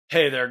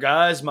Hey there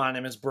guys, my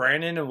name is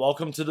Brandon and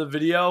welcome to the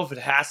video. If it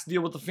has to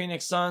deal with the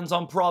Phoenix Suns,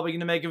 I'm probably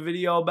going to make a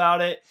video about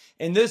it.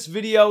 And this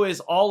video is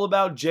all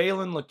about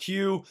Jalen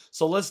Lecque,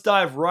 so let's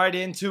dive right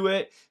into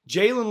it.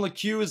 Jalen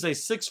Lecque is a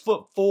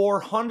 6'4",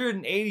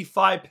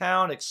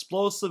 185-pound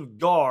explosive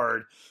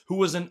guard who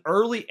was an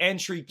early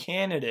entry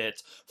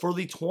candidate for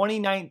the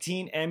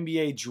 2019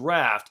 NBA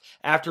draft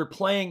after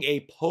playing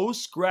a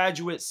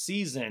postgraduate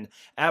season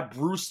at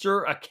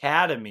Brewster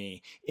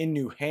Academy in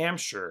New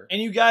Hampshire.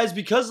 And you guys,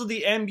 because of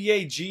the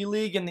NBA G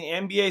League and the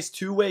NBA's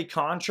two-way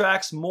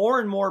contracts, more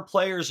and more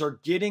players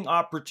are getting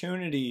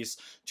opportunities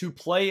to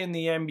play in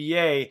the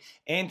NBA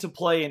and to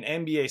play in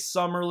NBA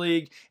Summer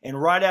League. And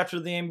right after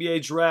the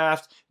NBA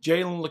draft,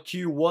 Jalen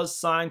Lecque was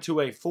signed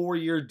to a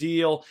 4-year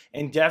deal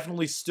and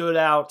definitely stood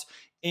out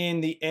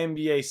in the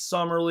NBA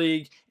Summer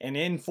League. And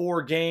in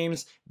 4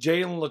 games,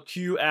 Jalen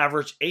Lecque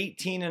averaged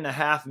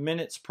 18.5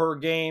 minutes per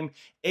game,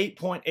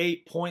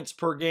 8.8 points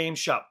per game,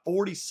 shot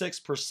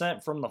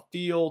 46% from the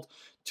field,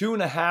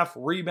 2.5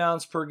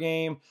 rebounds per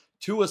game,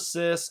 2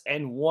 assists,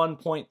 and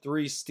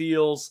 1.3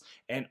 steals,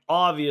 and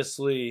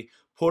obviously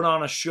put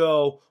on a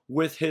show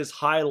with his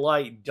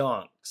highlight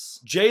dunks.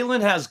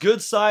 Jalen has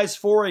good size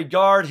for a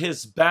guard.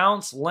 His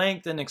bounce,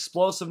 length, and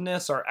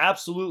explosiveness are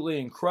absolutely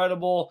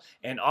incredible,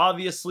 and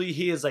obviously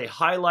he is a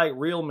highlight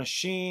reel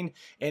machine.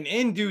 And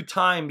in due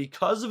time,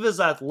 because of his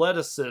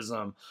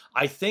athleticism,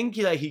 I think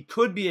that he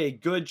could be a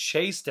good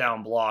chase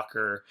down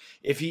blocker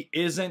if he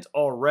isn't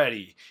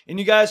already. And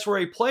you guys, for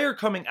a player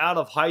coming out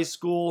of high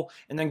school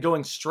and then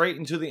going straight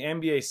into the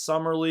NBA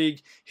Summer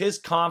League, his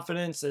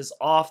confidence is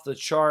off the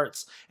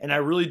charts, and I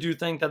really do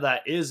think that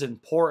that is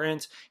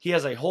important. He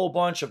has a whole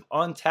bunch of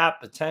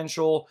untapped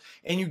potential,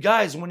 and you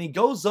guys, when he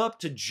goes up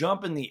to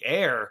jump in the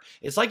air,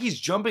 it's like he's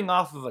jumping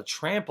off of a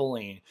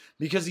trampoline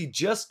because he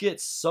just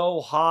gets so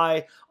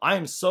high. I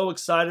am so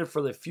excited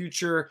for the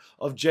future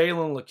of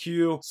Jalen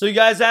Lecque. So you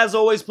guys, as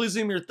always, please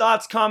leave me your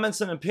thoughts, comments,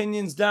 and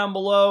opinions down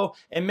below,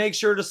 and make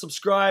sure to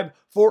subscribe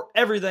for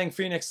everything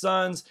Phoenix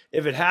Suns.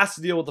 If it has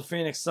to deal with the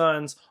Phoenix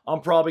Suns,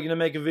 I'm probably going to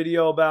make a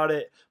video about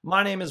it.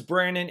 My name is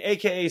Brandon,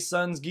 aka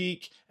Suns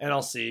Geek, and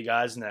I'll see you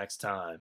guys next time.